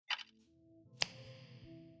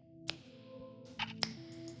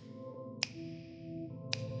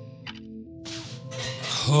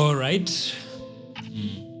All right.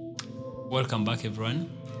 Welcome back, everyone.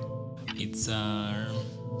 It's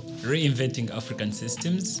Reinventing African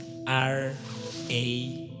Systems, RAS,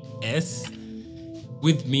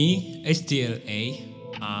 with me, HTLA.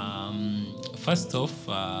 First off,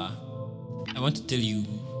 I want to tell you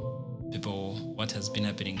people what has been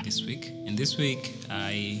happening this week. And this week,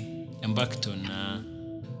 I embarked on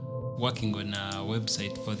working on a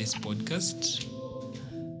website for this podcast.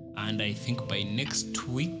 And I think by next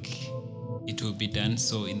week it will be done.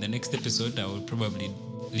 So in the next episode, I will probably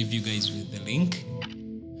leave you guys with the link.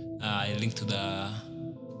 A link to the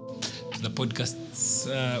podcast's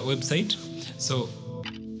website. So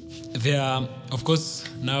there, of course,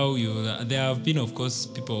 now there have been, of course,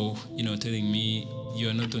 people telling me you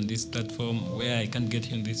are not on this platform. Where I can't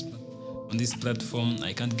get you on this platform.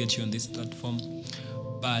 I can't get you on this platform.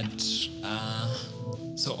 But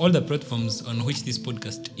so all the platforms on which this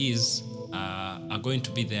podcast is are going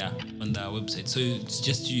to be there on the website. So it's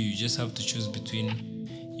just you just have to choose between,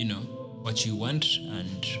 what you want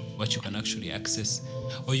and what you can actually access.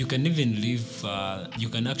 Or you can even leave, you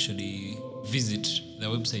can actually visit the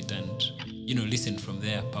website and, listen from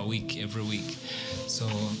there per week, every week. So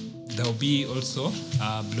there'll be also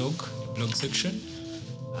a blog section.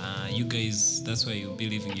 You guys, that's where you'll be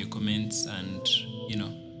leaving your comments and,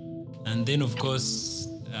 and then of course,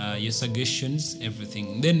 your suggestions,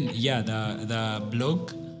 everything. Then the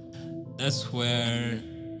blog, that's where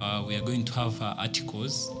we are going to have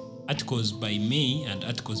articles by me and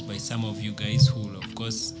articles by some of you guys who will of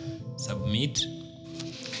course submit.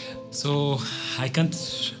 So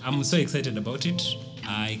I'm so excited about it.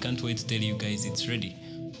 I can't wait to tell you guys it's ready.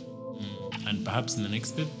 And perhaps in the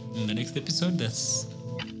next episode that's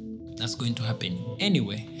going to happen.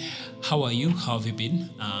 Anyway, how are you? How have you been?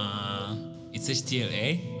 It's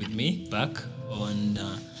HTLA with me back on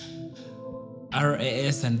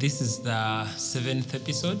RAS, and this is the 7th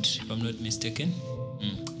episode, if I'm not mistaken.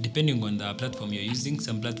 Depending on the platform you're using,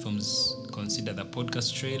 some platforms consider the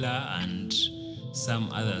podcast trailer and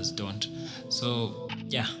some others don't. So,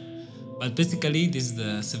 yeah. But basically, this is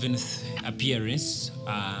the 7th appearance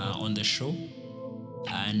on the show.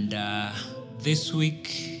 And this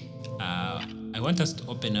week, I want us to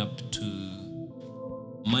open up to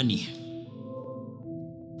money.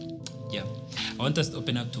 Yeah, I want us to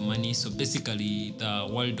open up to money. So basically, the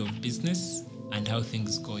world of business and how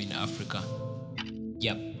things go in Africa.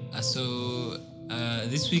 Yep. So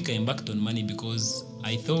this week I embarked on money because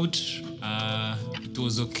I thought it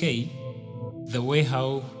was okay. The way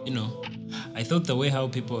how I thought the way how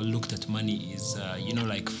people looked at money is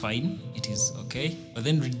like fine. It is okay. But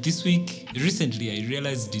then recently I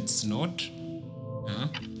realized it's not.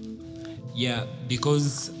 Yeah,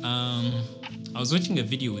 because I was watching a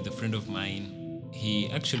video with a friend of mine. He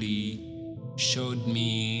actually showed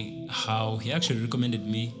me how he actually recommended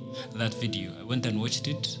me that video. I went and watched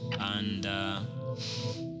it, and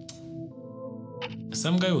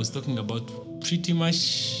some guy was talking about pretty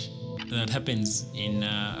much that happens in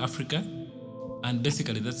Africa, and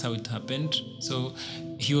basically that's how it happened. So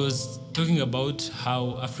he was talking about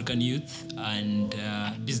how African youth and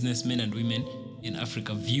businessmen and women in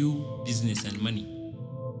Africa view business and money.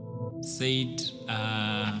 Said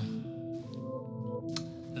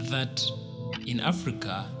that in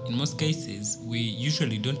Africa, in most cases, we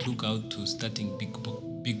usually don't look out to starting big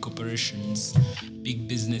corporations, big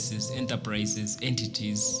businesses, enterprises,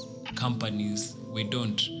 entities, companies. We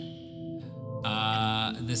don't.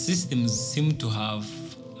 The systems seem to have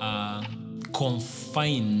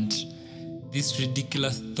confined this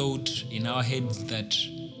ridiculous thought in our heads that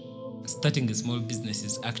starting a small business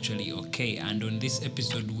is actually okay, and on this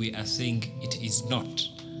episode we are saying it is not.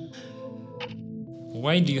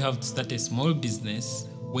 Why do you have to start a small business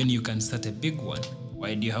when you can start a big one?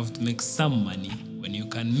 Why do you have to make some money when you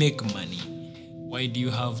can make money? Why do you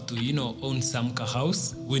have to, own some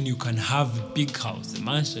house when you can have a big house, a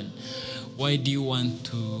mansion? Why do you want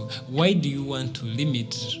to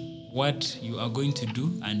limit what you are going to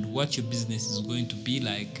do and what your business is going to be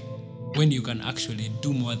like when you can actually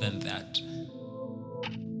do more than that?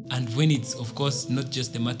 And when it's, of course, not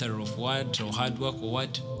just a matter of what or hard work or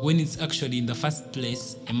what, when it's actually in the first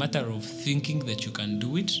place a matter of thinking that you can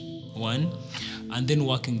do it, one, and then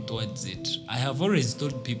working towards it. I have always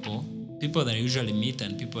told people that I usually meet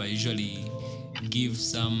and people I usually give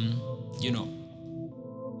some,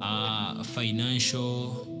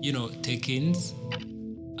 financial, take-ins,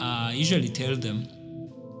 I usually tell them,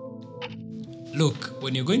 look,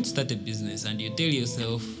 when you're going to start a business and you tell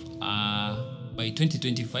yourself, by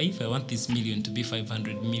 2025, I want this million to be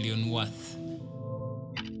 500 million worth.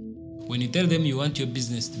 When you tell them you want your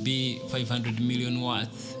business to be 500 million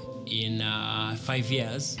worth in 5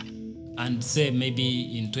 years, and say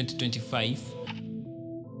maybe in 2025,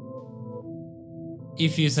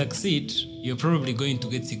 if you succeed, you're probably going to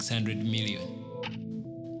get 600 million.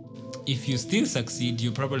 If you still succeed,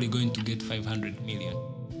 you're probably going to get 500 million.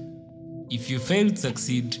 If you fail to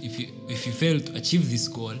succeed, if you fail to achieve this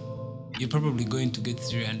goal, you're probably going to get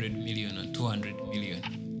 300 million or 200 million.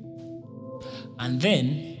 And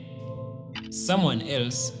then someone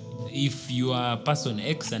else, if you are person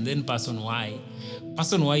X and then person Y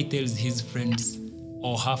tells his friends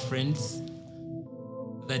or her friends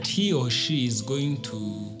that he or she is going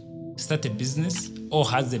to start a business or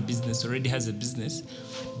already has a business,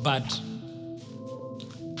 but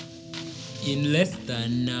in less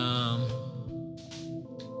than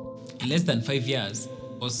 5 years,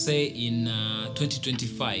 or say in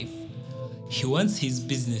 2025, he wants his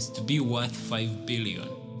business to be worth 5 billion.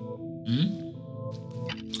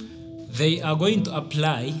 They are going to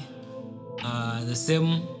apply the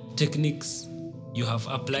same techniques you have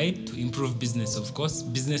applied to improve business. Of course,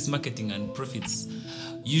 business marketing and profits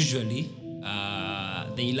usually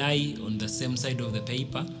they lie on the same side of the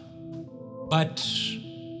paper, but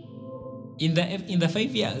in the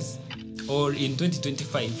 5 years or in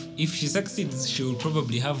 2025, if she succeeds, she will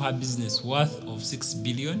probably have her business worth of 6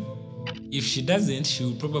 billion. If she doesn't, she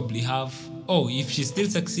will probably have, if she still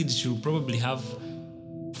succeeds, she will probably have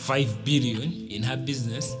 5 billion in her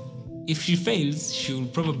business. If she fails, she will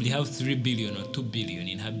probably have 3 billion or 2 billion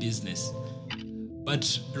in her business.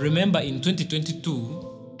 But remember, in 2022,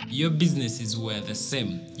 your businesses were the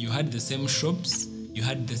same. You had the same shops, you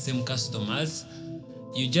had the same customers,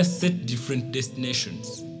 you just set different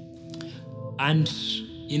destinations. And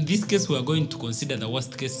in this case, we are going to consider the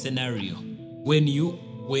worst case scenario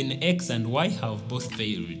when X and Y have both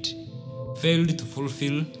failed to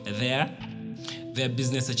fulfill their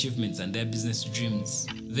business achievements and their business dreams,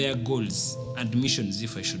 their goals and missions,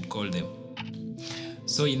 if I should call them.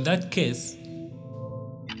 So in that case,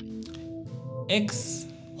 X,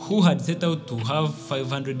 who had set out to have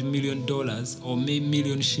 $500 million or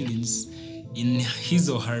million shillings in his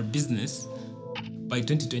or her business by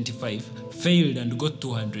 2025, failed and got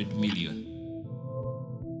 200 million.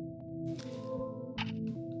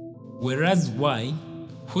 Whereas Y,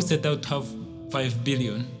 who set out to have 5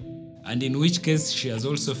 billion, and in which case he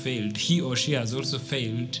or she has also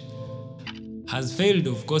failed,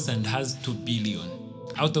 of course, and has 2 billion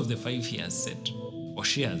out of the 5 he has set, or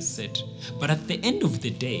she has set. But at the end of the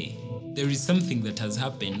day, there is something that has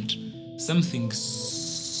happened, something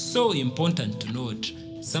so important to note,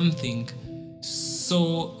 something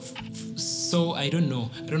so I don't know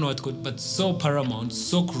what to call it, but so paramount,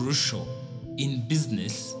 so crucial in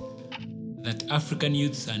business that African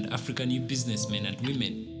youths and African youth businessmen and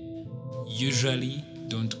women usually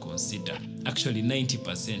don't consider. Actually,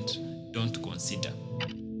 90% don't consider.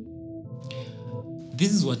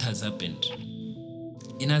 This is what has happened.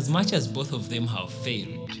 In as much as both of them have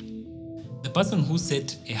failed, the person who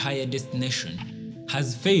set a higher destination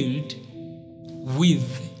has failed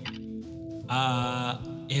with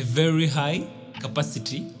a very high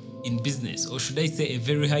capacity in business, or should I say a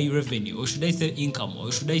very high revenue, or should I say income,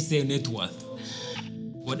 or should I say net worth,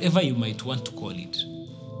 whatever you might want to call it.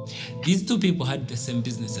 These two people had the same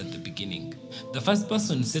business at the beginning. The first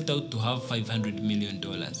person set out to have $500 million.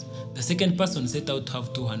 The second person set out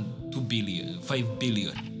to have 5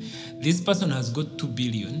 billion. This person has got 2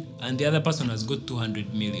 billion and the other person has got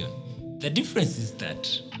 200 million. The difference is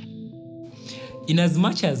that in as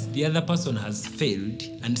much as the other person has failed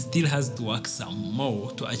and still has to work some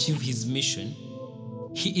more to achieve his mission,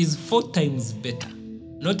 he is 4 times better.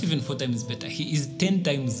 Not even 4 times better. He is 10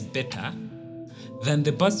 times better than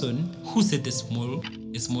the person who set a small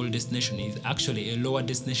destination, is actually a lower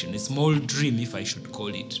destination, a small dream, if I should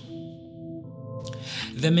call it.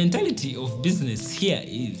 The mentality of business here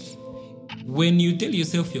is, when you tell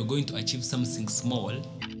yourself you're going to achieve something small,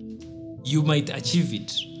 you might achieve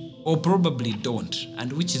it, or probably don't,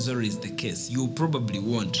 and which is always the case. You probably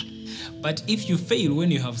won't. But if you fail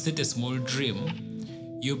when you have set a small dream,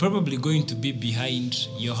 you're probably going to be behind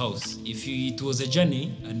your house. If it was a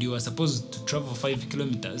journey and you were supposed to travel 5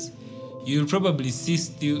 kilometers, you'll probably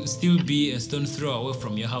still be a stone throw away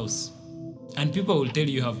from your house. And people will tell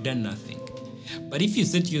you have done nothing. But if you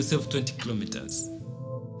set yourself 20 kilometers,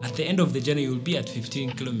 at the end of the journey, you'll be at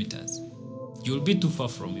 15 kilometers. You'll be too far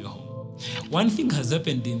from your home. One thing has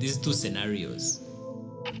happened in these two scenarios.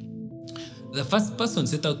 The first person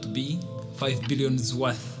set out to be 5 billion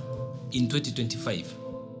worth in 2025.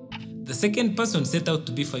 The second person set out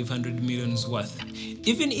to be 500 million worth.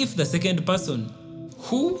 Even if the second person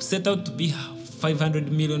who set out to be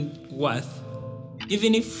 500 million worth,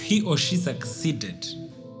 even if he or she succeeded.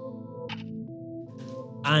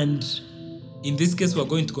 And in this case, we're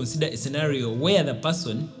going to consider a scenario where the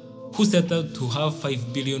person who set out to have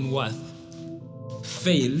 5 billion worth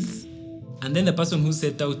fails, and then the person who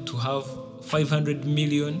set out to have 500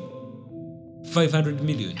 million,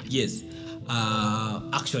 yes,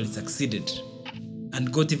 actually succeeded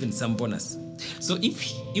and got even some bonus. So if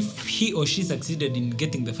he or she succeeded in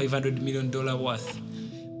getting the $500 million worth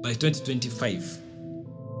by 2025,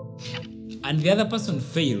 and the other person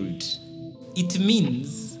failed, it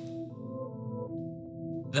means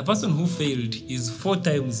the person who failed is 4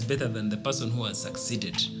 times better than the person who has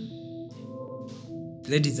succeeded.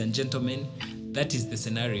 Ladies and gentlemen, that is the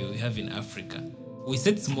scenario we have in Africa. We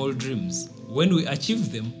set small dreams. When we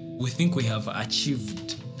achieve them, we think we have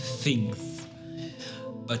achieved things,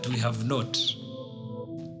 but we have not.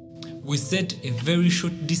 We set a very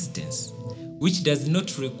short distance, which does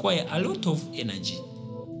not require a lot of energy,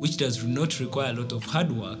 which does not require a lot of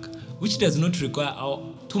hard work, which does not require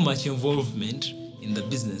too much involvement in the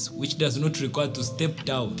business, which does not require to step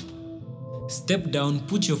down,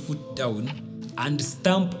 put your foot down, and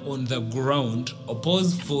stamp on the ground,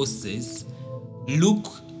 oppose forces, look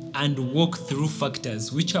and walk through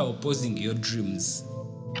factors which are opposing your dreams.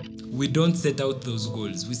 We don't set out those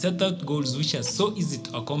goals. We set out goals which are so easy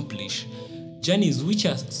to accomplish, journeys which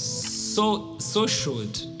are so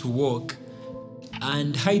short to walk,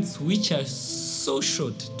 and heights which are so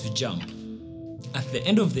short to jump. At the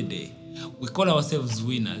end of the day, we call ourselves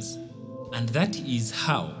winners, and that is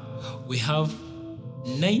how we have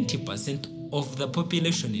 90% of the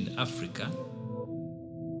population in Africa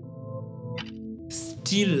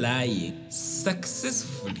still lying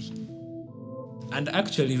successfully and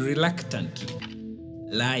actually reluctantly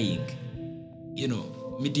lying,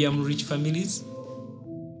 medium-rich families,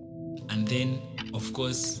 and then, of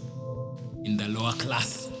course, in the lower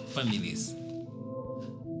class families.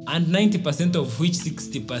 And 90% of which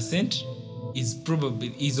 60%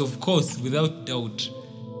 is of course, without doubt,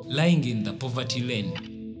 lying in the poverty lane.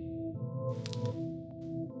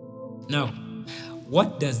 Now,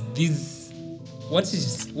 what is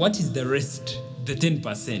the rest, the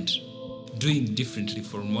 10%, doing differently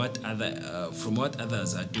from what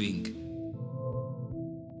others are doing?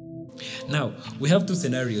 Now, we have 2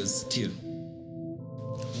 scenarios still.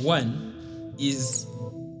 One is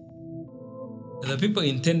the people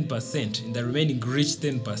in 10%, in the remaining rich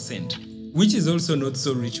 10%, which is also not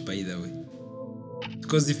so rich, by the way.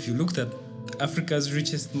 Because if you looked at Africa's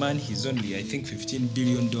richest man, he's only, I think, $15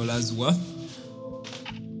 billion worth.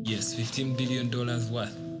 Yes, $15 billion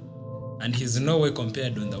worth. And he's nowhere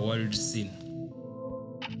compared on the world scene.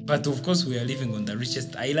 But of course, we are living on the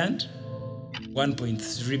richest island,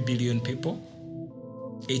 1.3 billion people,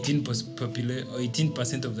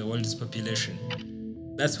 18% of the world's population.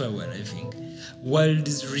 That's why we're living.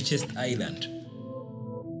 World's richest island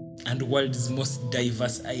and world's most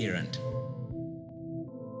diverse island.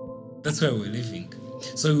 That's where we're living.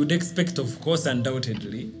 So you would expect, of course,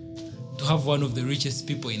 undoubtedly, to have one of the richest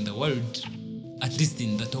people in the world, at least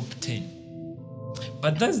in the top 10.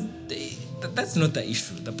 But that's not the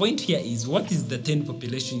issue. The point here is, what is the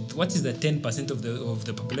 10% of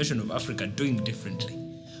the population of Africa doing differently?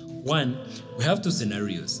 One, we have 2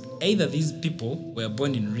 scenarios. Either these people were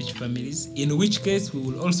born in rich families, in which case we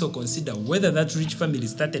will also consider whether that rich family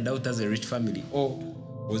started out as a rich family or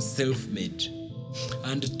was self-made.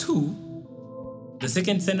 And 2, the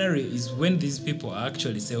second scenario is when these people are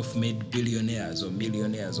actually self-made billionaires or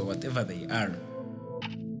millionaires or whatever they are.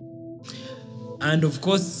 And of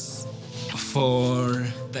course, for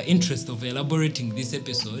the interest of elaborating this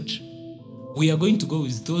episode, we are going to go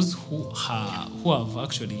with those who have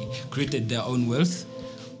actually created their own wealth,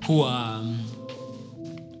 who are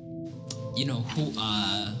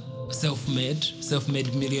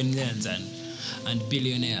self-made millionaires and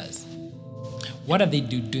billionaires. What are they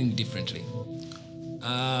doing differently?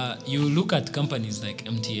 You look at companies like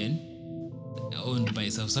MTN, owned by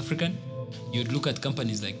South African. You'd look at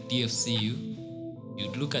companies like DFCU.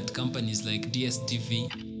 You'd look at companies like DSTV.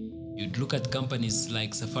 You'd look at companies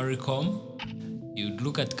like Safaricom. You'd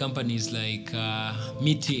look at companies like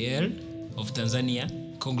MTL of Tanzania,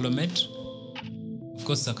 conglomerate. Of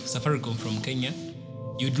course, Safaricom from Kenya.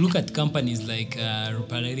 You'd look at companies like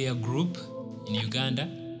Rupalaria Group in Uganda.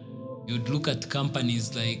 You'd look at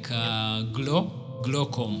companies like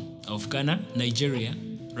Glocom of Ghana, Nigeria.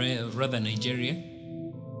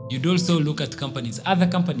 You'd also look at other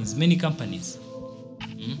companies, many companies.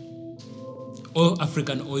 Or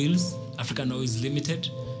African Oils Limited.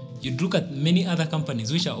 you'd look at many other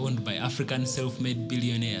companies which are owned by African self-made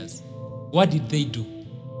billionaires. What did they do?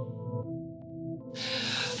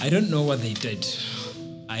 I don't know what they did.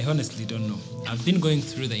 I honestly don't know. I've been going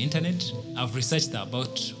through the internet. I've researched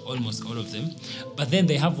about almost all of them. But then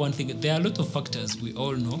they have one thing. There are a lot of factors we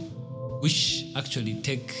all know which actually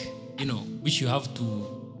take,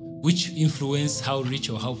 which influence how rich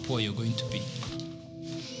or how poor you're going to be.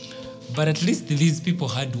 But at least these people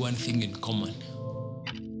had one thing in common.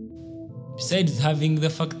 Besides the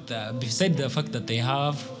fact that they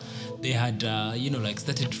had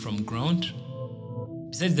started from ground,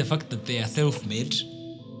 besides the fact that they are self-made,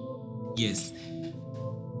 yes,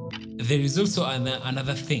 there is also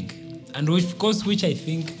another thing, and of course, which I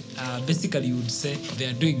think basically you would say they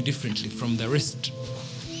are doing differently from the rest.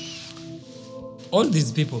 All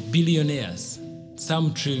these people, billionaires,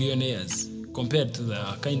 some trillionaires, compared to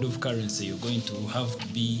the kind of currency you're going to have to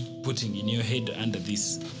be putting in your head under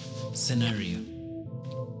this scenario.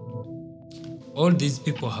 All these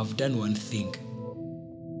people have done one thing.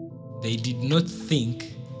 They did not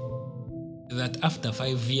think that after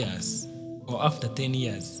 5 years, or after 10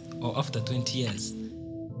 years, or after 20 years,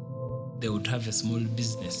 they would have a small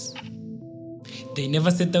business. They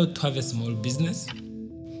never set out to have a small business.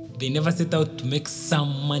 They never set out to make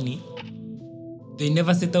some money. They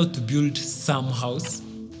never set out to build some house.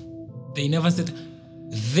 They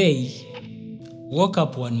woke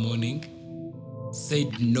up one morning,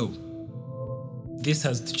 said, no, this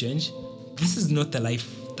has to change. This is not a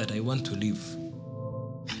life that I want to live.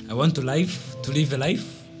 I want to live a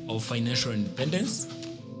life of financial independence,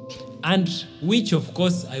 and which of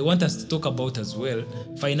course I want us to talk about as well.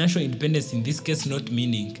 Financial independence in this case not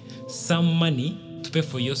meaning some money to pay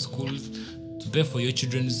for your schools, to pay for your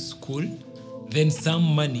children's school, then some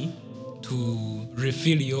money to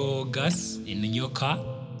refill your gas in your car,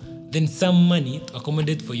 then some money to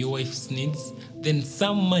accommodate for your wife's needs, then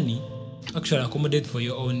some money to actually accommodate for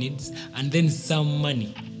your own needs, and then some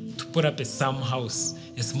money to put up a small house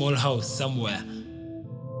somewhere,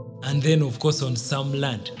 and then of course on some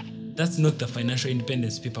land. That's not the financial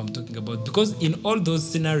independence people I'm talking about, because in all those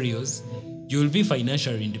scenarios, you will be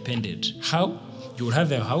financially independent. How? You will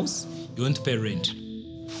have a house, you won't pay rent.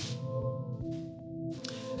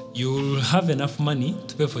 You will have enough money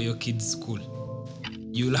to pay for your kids' school.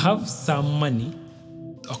 You will have some money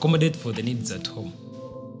to accommodate for the needs at home.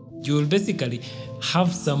 You will basically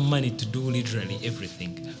have some money to do literally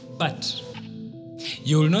everything. But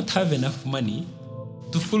you will not have enough money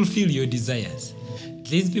to fulfill your desires.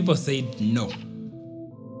 These people said no.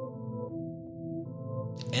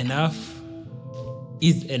 Enough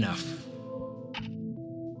is enough.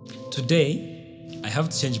 Today, I have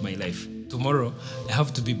to change my life. Tomorrow, I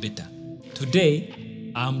have to be better. Today,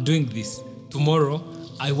 I'm doing this. Tomorrow,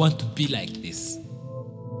 I want to be like this.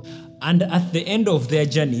 And at the end of their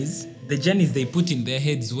journeys, the journeys they put in their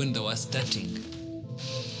heads when they were starting,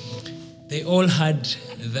 they all had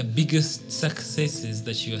the biggest successes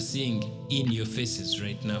that you are seeing in your faces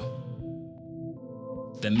right now.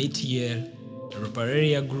 The Meteor, the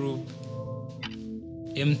Ropareria Group,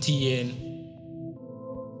 MTN,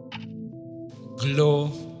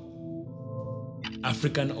 Glow,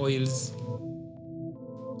 African Oils,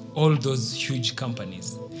 all those huge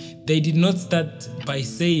companies. They did not start by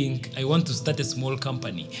saying, I want to start a small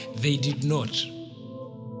company. They did not.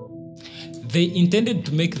 They intended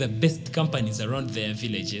to make the best companies around their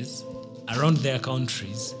villages, around their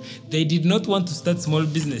countries. They did not want to start small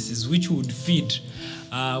businesses which would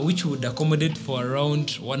which would accommodate for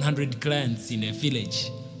around 100 clients in a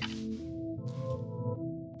village.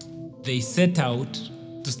 They set out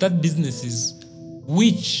to start businesses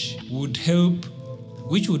which would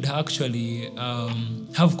actually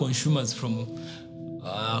have consumers from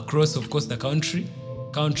across, of course, the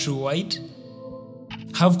countrywide.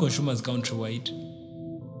 Have consumers countrywide.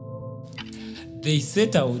 They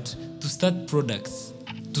set out to start products,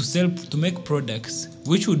 to make products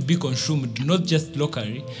which would be consumed not just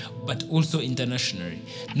locally, but also internationally.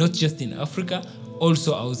 Not just in Africa,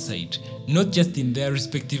 also outside. Not just in their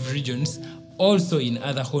respective regions, also in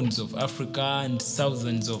other horns of Africa and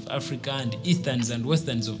southerns of Africa and easterns and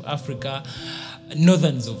westerns of Africa,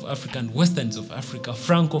 northerns of Africa and westerns of Africa,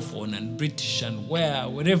 Francophone and British and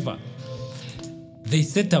wherever. They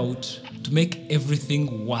set out to make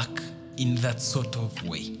everything work in that sort of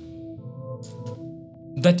way.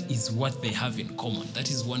 That is what they have in common. That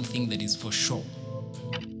is one thing that is for sure.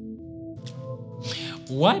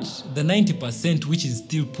 What the 90% which is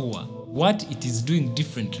still poor, what it is doing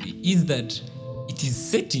differently is that it is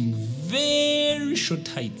setting very short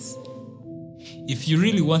heights. If you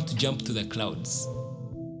really want to jump to the clouds,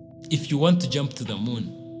 if you want to jump to the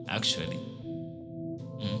moon, actually.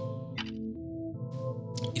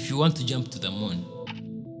 If you want to jump to the moon,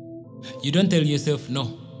 you don't tell yourself,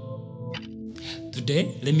 no,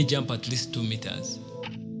 today let me jump at least 2 meters.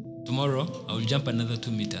 Tomorrow I will jump another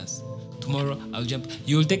 2 meters. Tomorrow I'll jump.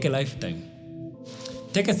 You will take a lifetime.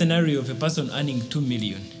 Take a scenario of a person earning 2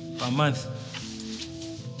 million per month.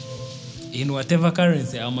 In whatever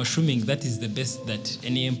currency, I'm assuming that is the best that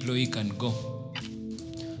any employee can go.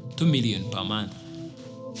 2 million per month.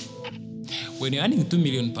 When you're earning 2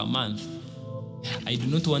 million per month, I do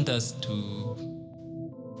not want us to...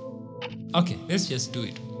 Okay, let's just do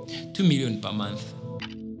it. 2 million per month.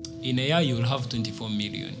 In a year, you will have 24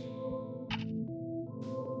 million.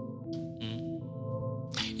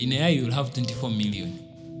 In a year, you will have 24 million.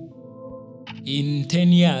 In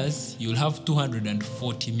 10 years, you will have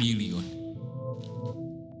 240 million.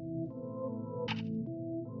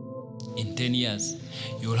 In 10 years,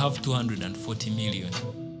 you will have 240 million.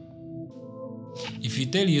 If you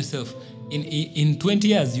tell yourself, in 20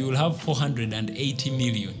 years, you will have 480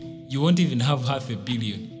 million. You won't even have half a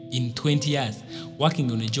billion. In 20 years,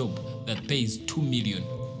 working on a job that pays 2 million,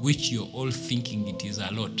 which you're all thinking it is a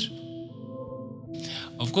lot.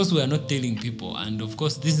 Of course, we are not telling people, and of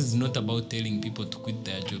course, this is not about telling people to quit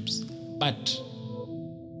their jobs. But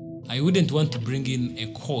I wouldn't want to bring in a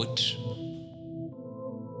quote,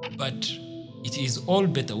 but it is all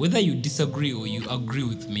better, whether you disagree or you agree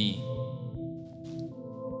with me.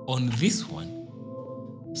 On this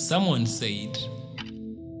one, someone said,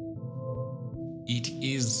 it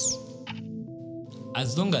is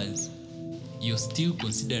as long as you're still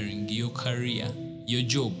considering your career, your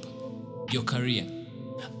job, your career,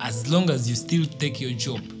 as long as you still take your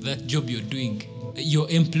job, that job you're doing, you're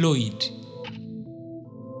employed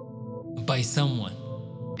by someone.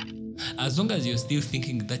 As long as you're still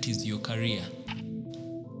thinking that is your career,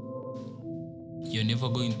 you're never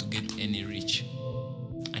going to get any rich.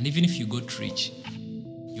 And even if you got rich,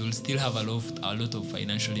 you'll still have a lot of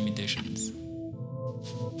financial limitations.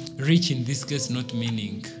 Rich in this case not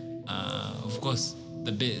meaning, of course,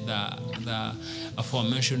 the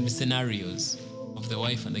aforementioned scenarios of the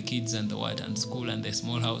wife and the kids and the what and school and the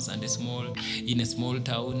small house and in a small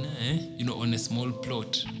town, on a small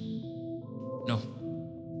plot. No.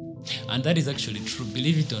 And that is actually true,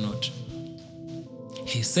 believe it or not.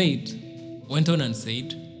 He went on and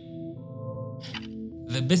said,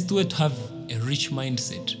 the best way to have a rich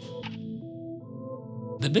mindset,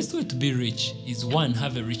 the best way to be rich is 1,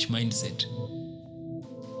 have a rich mindset.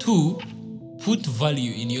 2, put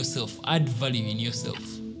value in yourself, add value in yourself.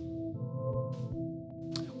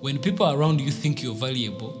 When people around you think you're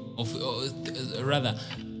valuable, or rather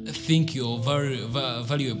think you're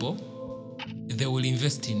valuable, they will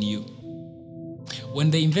invest in you. When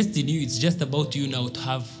they invest in you, it's just about you now to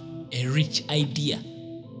have a rich idea.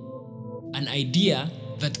 An idea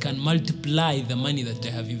that can multiply the money that they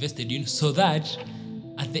have invested in, so that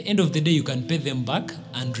at the end of the day, you can pay them back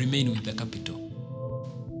and remain with the capital.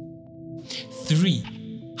 3,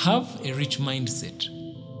 have a rich mindset.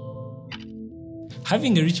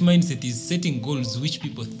 Having a rich mindset is setting goals which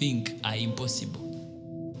people think are impossible.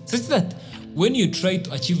 Such that when you try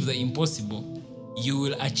to achieve the impossible, you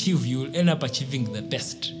will end up achieving the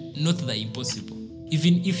best, not the impossible,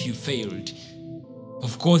 even if you failed.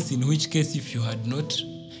 Of course, in which case, if you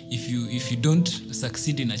don't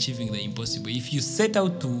succeed in achieving the impossible, if you set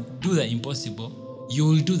out to do the impossible, you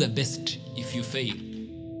will do the best. If you fail,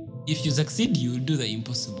 if you succeed, you will do the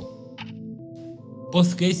impossible.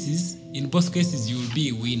 In both cases, you will be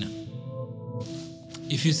a winner.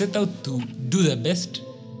 If you set out to do the best,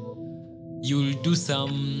 you will do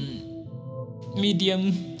some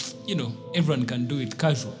medium, everyone can do it,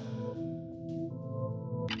 casual.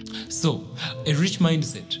 So, a rich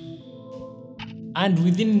mindset. And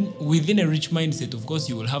within a rich mindset, of course,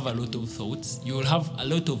 you will have a lot of thoughts. You will have a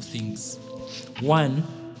lot of things. One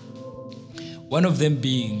of them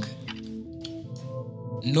being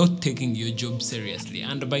not taking your job seriously.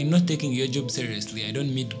 And by not taking your job seriously, I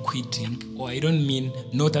don't mean quitting, or I don't mean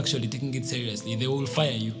not actually taking it seriously. They will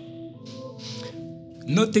fire you.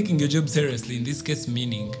 Not taking your job seriously, in this case,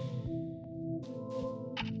 meaning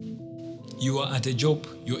you are at a job,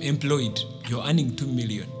 you're employed, you're earning 2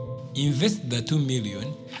 million. Invest the 2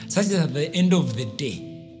 million such that at the end of the day,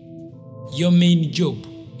 your main job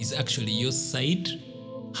is actually your side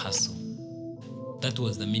hustle. That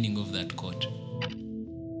was the meaning of that quote.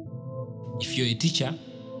 If you're a teacher,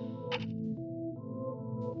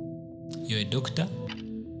 you're a doctor,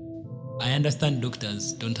 I understand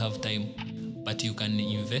doctors don't have time, but you can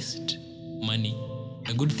invest money.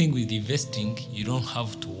 The good thing with investing, you don't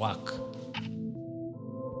have to work.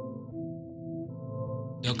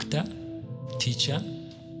 The doctor, teacher,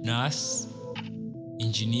 nurse,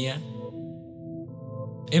 engineer,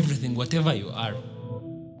 everything, whatever you are,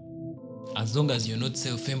 as long as you're not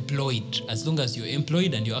self-employed, as long as you're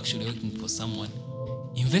employed and you're actually working for someone,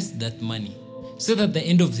 invest that money so that at the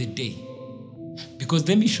end of the day, because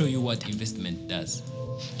let me show you what investment does.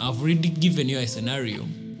 I've already given you a scenario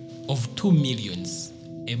of 2 million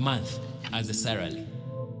a month as a salary.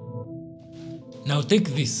 Now take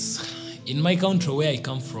this. In my country where I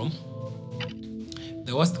come from,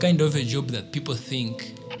 the worst kind of a job that people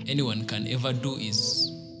think anyone can ever do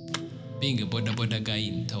is being a boda guy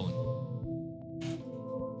in town.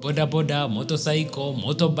 Boda, motorcycle,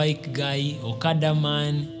 motorbike guy, Okada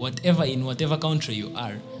man, whatever, in whatever country you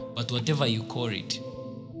are, but whatever you call it,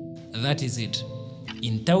 that is it.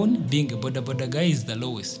 In town, being a boda guy is the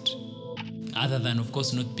lowest. Other than, of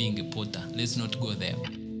course, not being a porter. Let's not go there.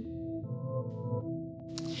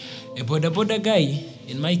 A boda guy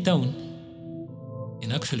in my town,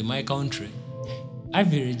 in actually my country,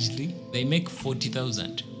 averagely, they make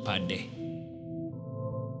 40,000 per day.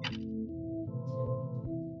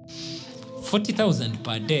 40,000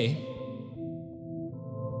 per day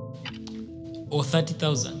or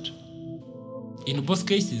 30,000. In both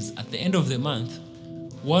cases, at the end of the month,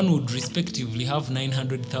 one would respectively have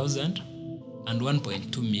 900,000 and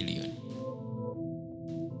 1.2 million.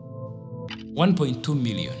 1.2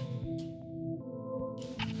 million.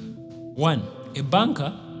 One, a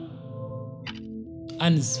banker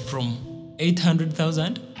earns from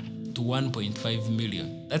 800,000 to 1.5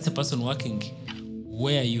 million. That's a person working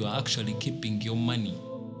where you are actually keeping your money,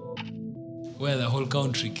 where the whole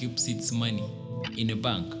country keeps its money, in a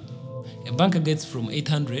bank. A banker gets from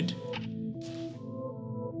 800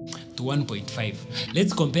 to 1.5.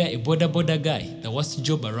 Let's compare a boda guy, the worst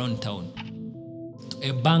job around town, to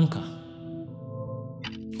a banker,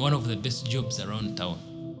 one of the best jobs around town.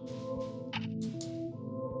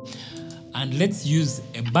 And let's use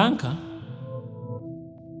a banker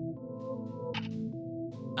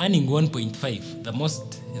earning 1.5, the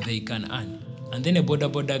most they can earn, and then a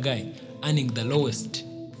boda guy earning the lowest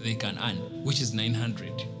they can earn, which is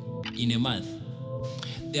 900 in a month.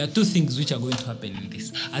 There are two things which are going to happen in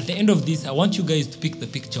this. At the end of this, I want you guys to pick the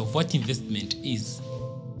picture of what investment is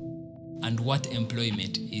and what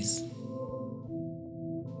employment is.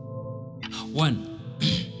 One,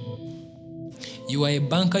 you are a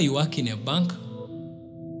banker, you work in a bank,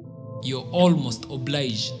 you're almost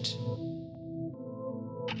obliged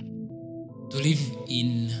to live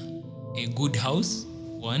in a good house,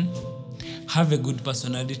 one, have a good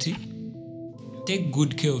personality, take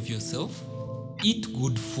good care of yourself, eat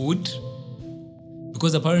good food,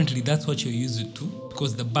 because apparently that's what you're used to,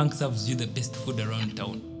 because the bank serves you the best food around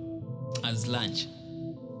town as lunch.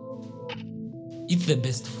 Eat the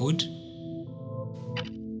best food,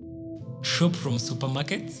 shop from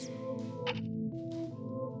supermarkets.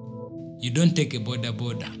 You don't take a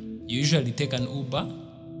boda. You usually take an Uber,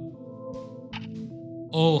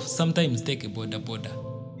 or sometimes take a boda,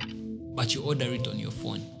 but you order it on your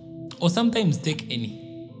phone. Or sometimes take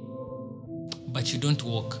any, but you don't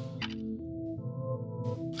walk.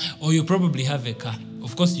 Or you probably have a car.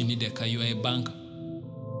 Of course you need a car, you are a banker.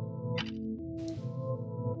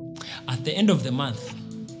 At the end of the month,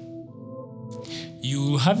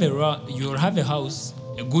 you'll have a house,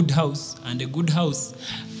 a good house, and a good house.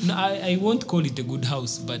 No, I won't call it a good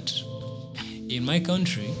house, but in my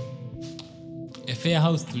country, a fair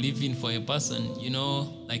house to live in for a person,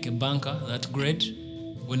 like a banker, that's great.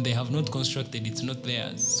 When they have not constructed, it's not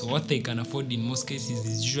theirs. So what they can afford in most cases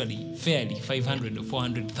is usually fairly 500 or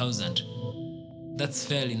 400,000. That's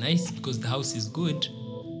fairly nice because the house is good.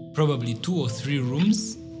 Probably 2 or 3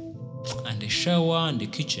 rooms and a shower and a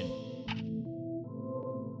kitchen.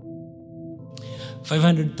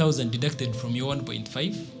 500,000 deducted from your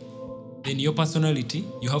 1.5. Then your personality,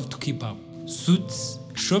 you have to keep up. Suits,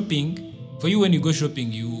 shopping. For you, when you go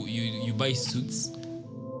shopping, you buy suits.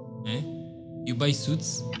 You buy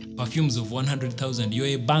suits, perfumes of 100,000. You're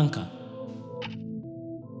a banker.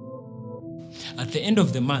 At the end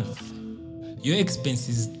of the month, your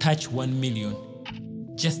expenses touch 1 million.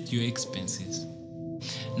 Just your expenses.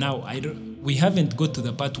 Now, we haven't got to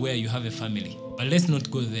the part where you have a family, but let's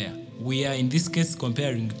not go there. We are in this case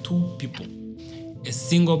comparing 2 people, a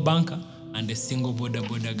single banker and a single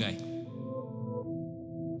boda guy.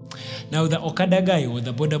 Now, the Okada guy or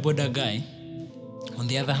the boda guy, on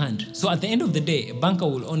the other hand, so at the end of the day, a banker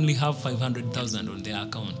will only have 500,000 on their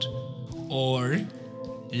account or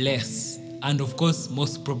less, and of course,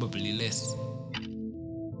 most probably less.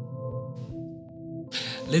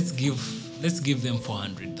 Let's give them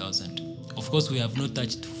 400,000. Of course, we have not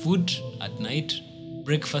touched food at night.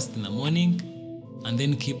 breakfast in the morning, and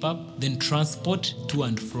then keep up, then transport to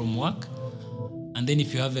and from work, and then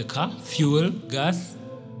if you have a car, fuel, gas,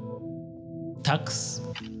 tax,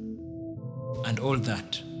 and all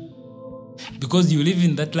that. Because you live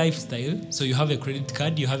in that lifestyle, so you have a credit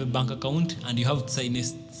card, you have a bank account, and you have to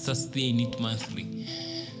sustain it monthly.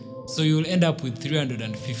 So you'll end up with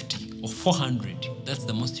 350 or 400. That's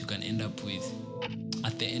the most you can end up with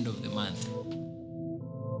at the end of the month.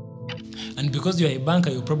 And because you're a banker,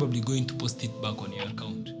 you're probably going to post it back on your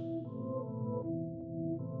account.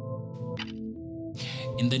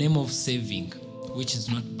 In the name of saving, which is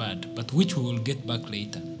not bad, but which we will get back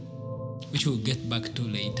later. Which we'll get back to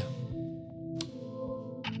later.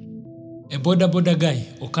 A boda guy,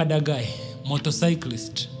 Okada guy,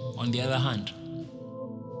 motorcyclist, on the other hand,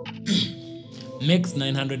 makes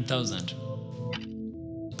 900,000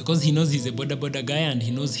 because he knows he's a boda guy and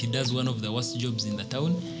he knows he does one of the worst jobs in the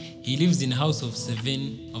town. He lives in a house of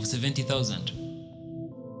 70,000.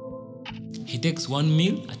 He takes one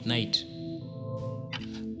meal at night,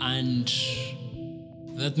 and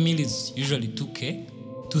that meal is usually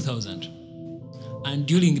 2,000. And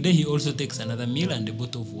during the day he also takes another meal and a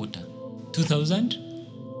bottle of water, 2,000,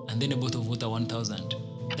 and then a bottle of water, 1,000.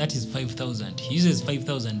 That is 5,000. He uses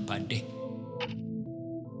 5,000 per day.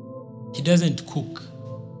 He doesn't cook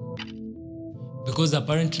because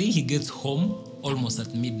apparently he gets home almost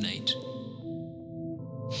at midnight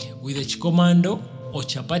with a chikomando or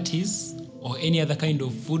chapatis or any other kind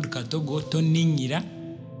of food, katogo, toningira,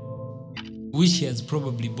 which he has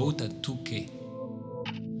probably bought at 2K.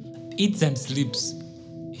 Eats and sleeps.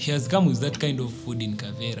 He has come with that kind of food in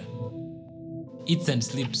Kavera. Eats and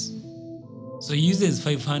sleeps. So he uses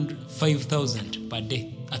 5,000 per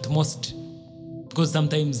day at most. Because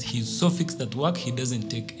sometimes he's so fixed at work, he doesn't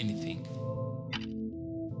take anything.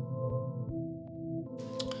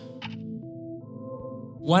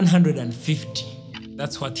 $150.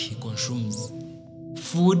 That's what he consumes.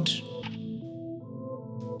 Food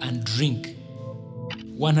and drink.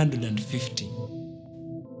 $150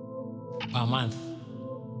 per month.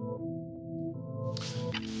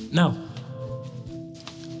 Now,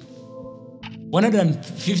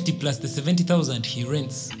 150 plus the 70,000 he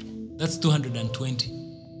rents, that's 220.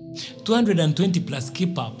 220 plus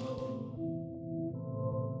keep up,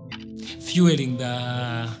 fueling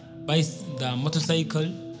the motorcycle,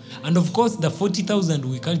 and of course the 40,000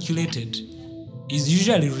 we calculated is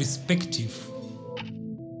usually respective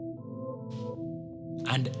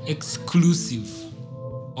and exclusive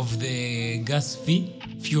of the gas fee,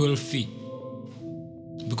 fuel fee.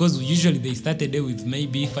 Because usually they start a day with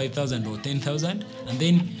maybe 5,000 or 10,000, and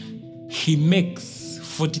then he makes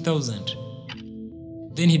 40,000.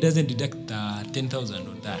 Then he doesn't deduct the 10,000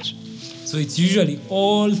 on that. So it's usually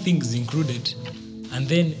all things included, and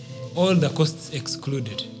then all the costs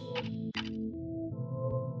excluded.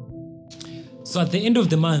 So at the end of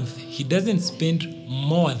the month, he doesn't spend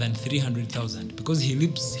more than 300,000 because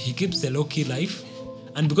he keeps a low-key life.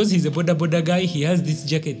 And because he's a boda guy, he has this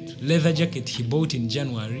leather jacket he bought in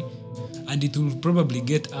January, and it will probably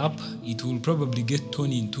get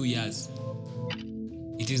torn in 2 years.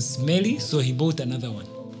 It is smelly, so he bought another one.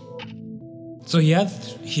 So he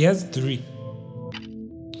has 3.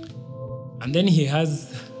 And then he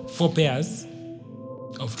has 4 pairs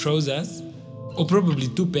of trousers, or probably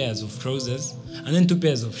 2 pairs of trousers, and then 2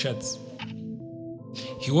 pairs of shirts.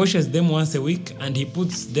 He washes them once a week, and he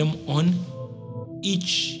puts them on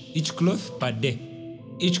each cloth per day.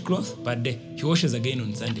 Each cloth per day. He washes again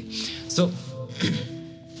on Sunday. So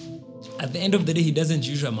at the end of the day, he doesn't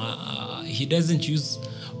use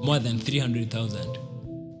more than 300,000.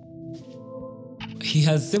 He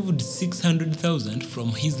has saved 600,000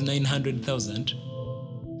 from his 900,000,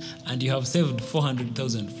 and you have saved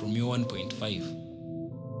 400,000 from your 1.5.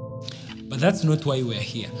 But that's not why we're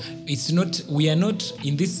here. We are not,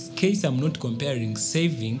 in this case, I'm not comparing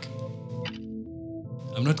saving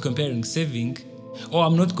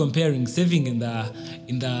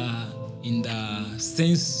in the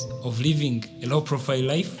sense of living a low profile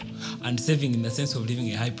life and saving in the sense of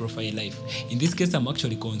living a high profile life. In this case, I'm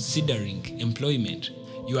actually considering employment.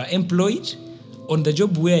 You are employed. On the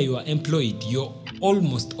job where you are employed, you're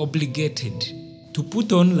almost obligated to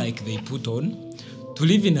put on like they put on, to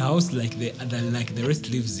live in a house like the rest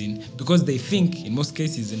lives in, because they think, in most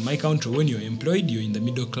cases in my country, when you're employed, you're in the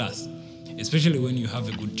middle class, especially when you have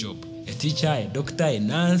a good job. A teacher, a doctor, a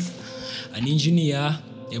nurse, an engineer,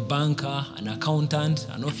 a banker, an accountant,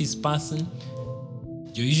 an office person,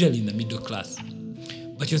 you're usually in the middle class.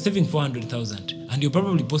 But you're saving 400,000 and you're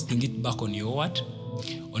probably posting it back on your what?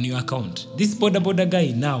 On your account. This boda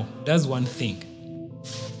guy now does one thing.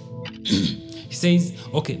 He says,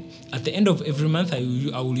 okay, at the end of every month, I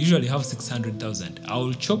will usually have 600,000. I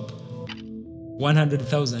will chop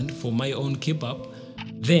 100,000 for my own keep up.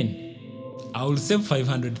 Then I will save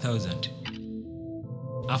 500,000.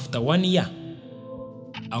 After 1 year,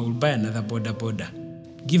 I will buy another boda,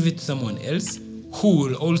 give it to someone else who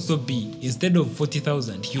will also be, instead of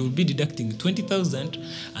 40,000, he will be deducting 20,000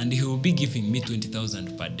 and he will be giving me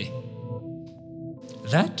 20,000 per day.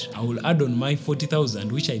 That I will add on my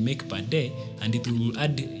 40,000 which I make per day, and it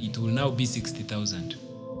will now be 60,000.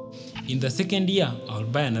 In the second year, I will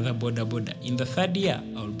buy another boda. In the third year,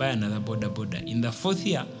 I will buy another boda. In the fourth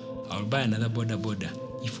year, I will buy another boda.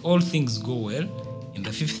 If all things go well, in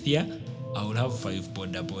the fifth year, I will have 5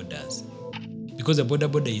 bodas. Because a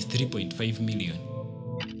boda is 3.5 million.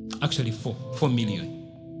 Actually 4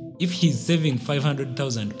 million. If he's saving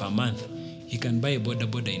 500,000 per month, he can buy a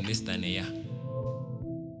boda in less than a year.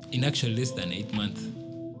 In actually less than 8 months.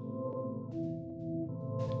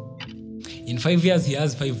 In 5 years, he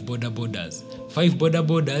has 5 bodas. 5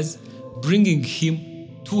 bodas bringing him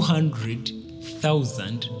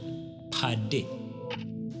 200,000 per day.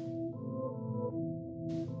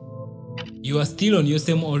 You are still on your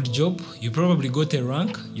same old job. You probably got a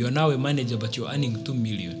rank. You are now a manager, but you're earning 2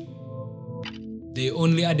 million. They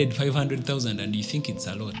only added 500,000 and you think it's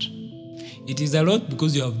a lot. It is a lot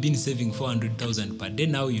because you have been saving 400,000 per day.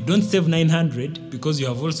 Now you don't save 900 because you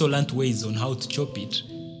have also learnt ways on how to chop it.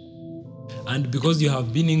 And because you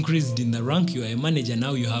have been increased in the rank, you are a manager.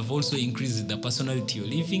 Now you have also increased the personality you're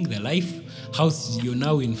living, the life. House, you're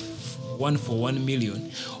now in one for 1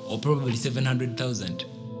 million or probably 700,000.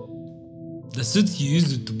 The suits you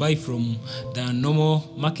used to buy from the normal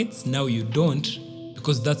markets, now you don't,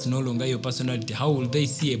 because that's no longer your personality. How will they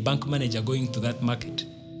see a bank manager going to that market?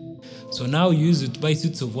 So now you used to buy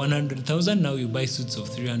suits of 100,000, now you buy suits of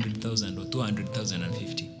 300,000 or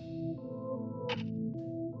 200,050.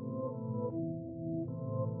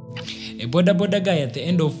 A boda guy at the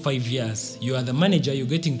end of 5 years, you are the manager, you're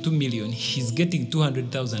getting 2 million, he's getting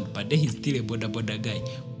 200,000 per day, he's still a boda guy,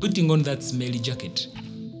 putting on that smelly jacket.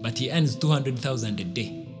 But he earns 200,000 a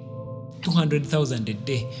day. 200,000 a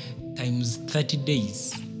day times 30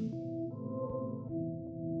 days.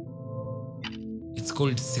 It's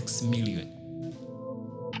called 6 million.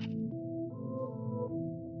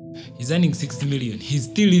 He's earning 6 million. He's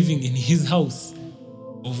still living in his house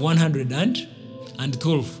of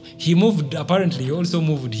 112. He moved, apparently he also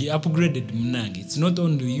moved. He upgraded Mnang. It's not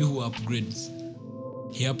only you who upgrades.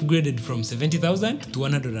 He upgraded from 70,000 to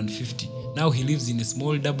 150. Now he lives in a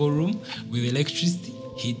small double room with electricity,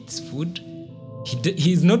 heats food.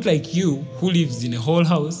 He's not like you who lives in a whole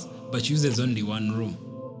house but uses only one room.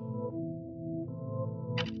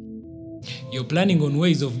 You're planning on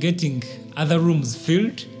ways of getting other rooms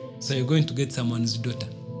filled, so you're going to get someone's daughter.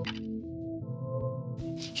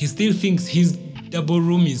 He still thinks his double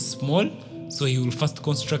room is small, so he will first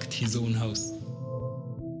construct his own house.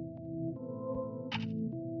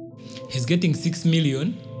 He's getting 6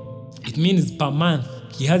 million. It means per month,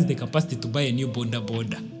 he has the capacity to buy a new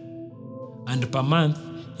boda. And per month,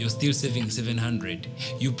 you're still saving 700.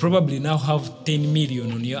 You probably now have 10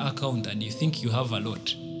 million on your account and you think you have a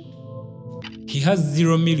lot. He has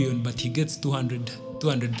 0 million, but he gets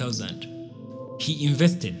 200,000. He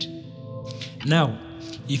invested. Now,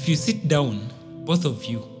 if you sit down, both of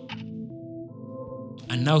you,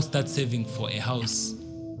 and now start saving for a house,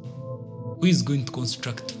 who is going to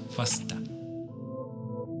construct faster?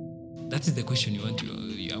 That is the question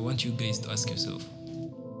I want you guys to ask yourself.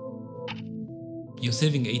 You're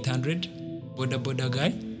saving 800, boda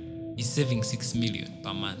guy is saving 6 million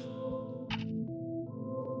per month.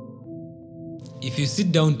 If you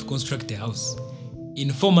sit down to construct a house,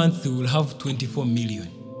 in 4 months you will have 24 million.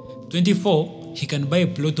 24, he can buy a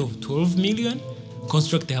plot of 12 million,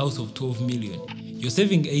 construct a house of 12 million. You're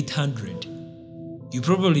saving 800. You're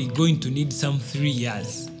probably going to need some 3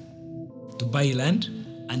 years to buy land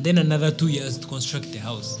and then another 2 years to construct a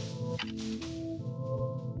house.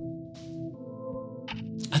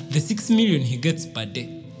 At the 6 million he gets per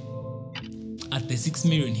day. At the 6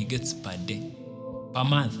 million he gets per day. Per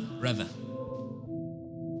month, rather.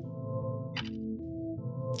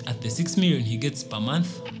 At the 6 million he gets per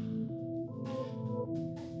month,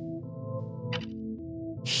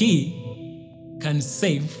 he can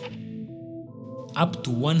save up to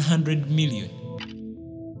 100 million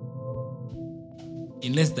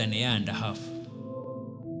in less than a year and a half.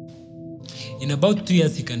 In about 2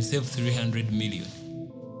 years, he can save 300 million.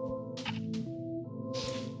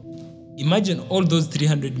 Imagine all those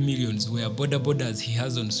 300 millions were bodas he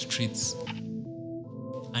has on streets.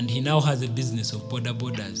 And he now has a business of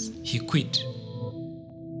bodas. He quit.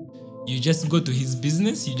 You just go to his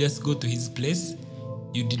business, you just go to his place,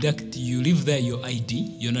 you leave there your ID,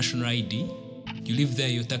 your national ID, you leave there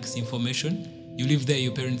your tax information, you leave there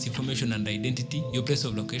your parents' information and identity, your place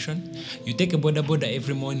of location. You take a boda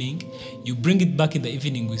every morning, you bring it back in the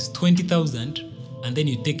evening with 20,000, and then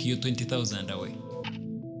you take your 20,000 away.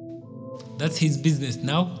 That's his business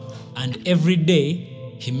now, and every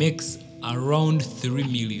day he makes around 3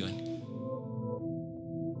 million.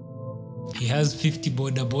 He has 50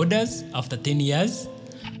 borders after 10 years,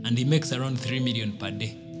 and he makes around 3 million per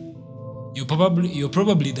day. You're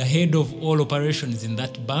probably the head of all operations in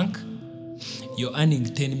that bank. You're earning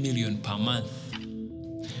 10 million per month.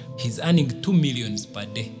 He's earning 2 millions per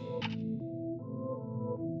day.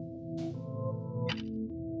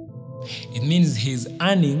 It means he's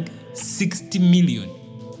earning 60 million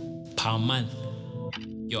per month.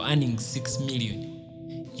 You're earning 6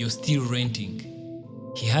 million. You're still renting.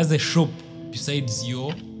 He has a shop besides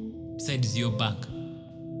your bank.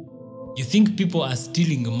 You think people are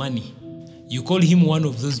stealing money. You call him one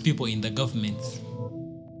of those people in the government.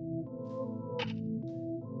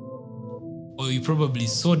 Or you're probably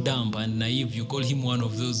so dumb and naive, you call him one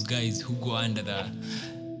of those guys who go under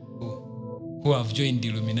who have joined the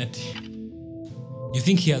Illuminati. You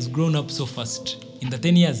think he has grown up so fast. In the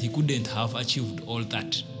 10 years, he couldn't have achieved all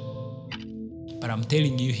that. But I'm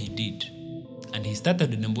telling you, he did. And he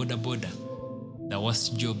started in a boda, the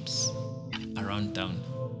worst jobs around town.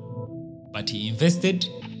 But he invested,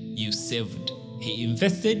 you saved. He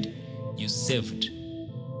invested, you saved.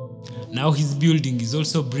 Now his building is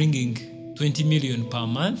also bringing 20 million per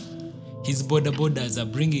month. His borders are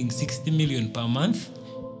bringing 60 million per month.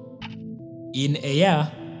 In a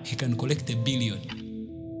year, he can collect $1 billion.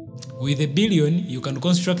 With $1 billion, you can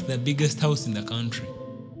construct the biggest house in the country.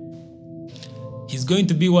 He's going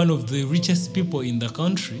to be one of the richest people in the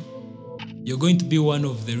country. You're going to be one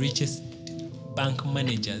of the richest bank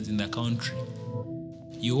managers in the country.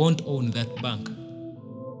 You won't own that bank.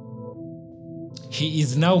 He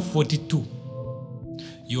is now 42.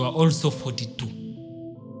 You are also 42.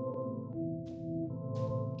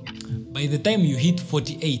 By the time you hit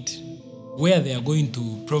 48, where they are going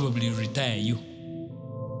to probably retire you,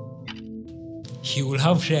 he will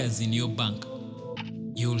have shares in your bank.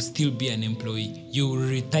 You will still be an employee. You will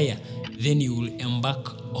retire. Then you will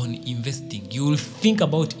embark on investing. You will think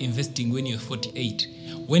about investing when you're 48.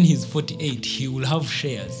 When he's 48, he will have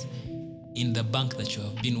shares in the bank that you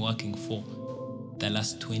have been working for the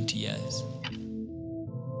last 20 years.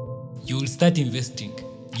 You will start investing.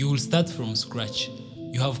 You will start from scratch.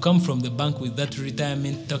 You have come from the bank with that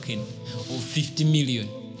retirement token of 50 million.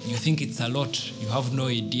 You think it's a lot. You have no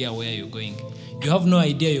idea where you're going. You have no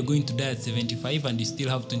idea you're going to die at 75 and you still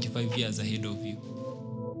have 25 years ahead of you.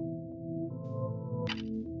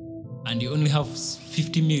 And you only have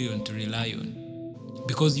 50 million to rely on.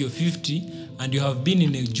 Because you're 50 and you have been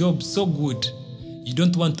in a job so good, you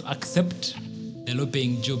don't want to accept the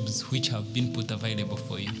low-paying jobs which have been put available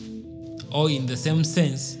for you. Or in the same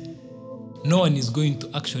sense, no one is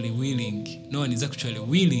actually willing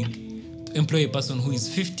to employ a person who is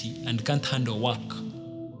 50 and can't handle work.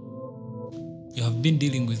 You have been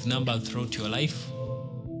dealing with numbers throughout your life.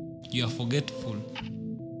 You are forgetful.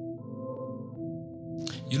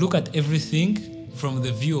 You look at everything from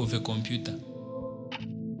the view of a computer.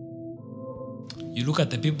 You look at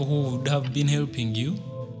the people who would have been helping you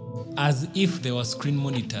as if they were screen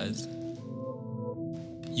monitors.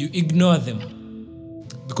 You ignore them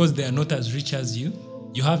because they are not as rich as you.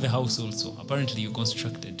 You have a house also. Apparently you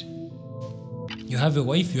constructed. You have a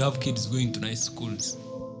wife, you have kids going to nice schools.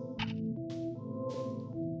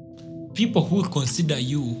 People who consider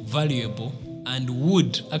you valuable and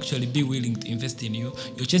would actually be willing to invest in you,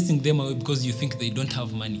 you're chasing them away because you think they don't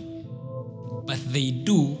have money. But they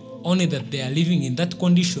do, only that they are living in that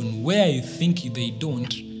condition where you think they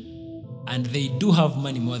don't, and they do have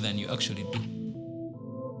money more than you actually do.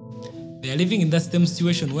 They are living in that same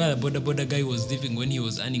situation where the boda guy was living when he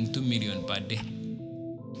was earning 2 million per day.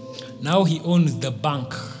 Now he owns the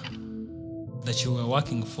bank that you were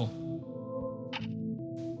working for.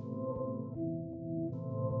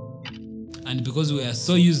 And because we are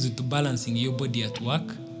so used to balancing your body at work,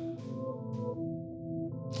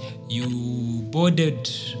 you boarded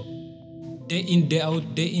day in, day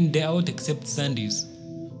out, except Sundays.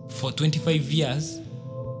 For 25 years,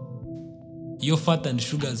 your fat and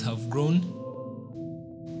sugars have grown.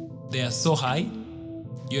 They are so high.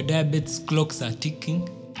 Your diabetes clocks are ticking.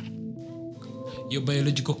 Your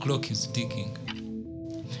biological clock is ticking.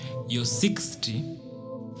 You're 60.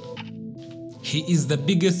 He is the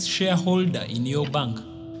biggest shareholder in your bank.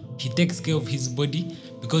 He takes care of his body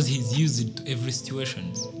because he's used to every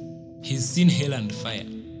situation. He's seen hell and fire.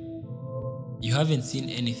 You haven't seen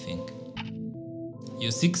anything.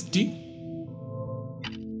 You're 60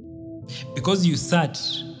 because you sat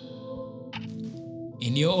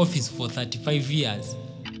in your office for 35 years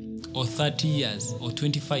or 30 years or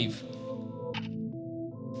 25.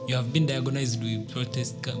 You have been diagnosed with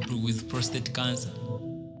prostate cancer.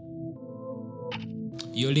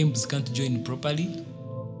 Your limbs can't join properly.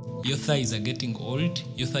 Your thighs are getting old.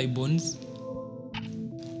 Your thigh bones.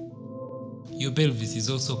 Your pelvis is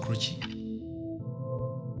also crotchy.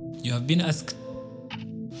 You have been asked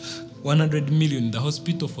 100 million in the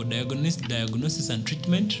hospital for diagnosis and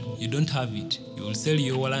treatment. You don't have it. You will sell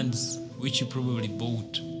your lands, which you probably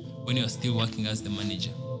bought when you are still working as the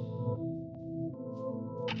manager.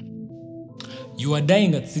 You are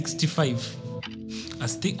dying at 65.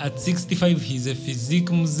 At 65, he's a physique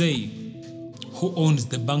mzee who owns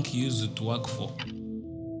the bank you used to work for.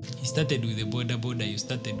 He started with the border, you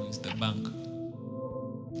started with the bank.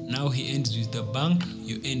 Now he ends with the bank,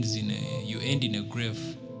 you end in a grave.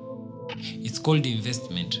 It's called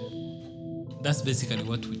investment. That's basically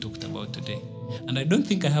what we talked about today. And I don't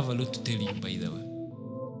think I have a lot to tell you, by the way.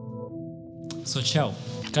 So ciao.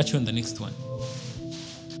 Catch you on the next one.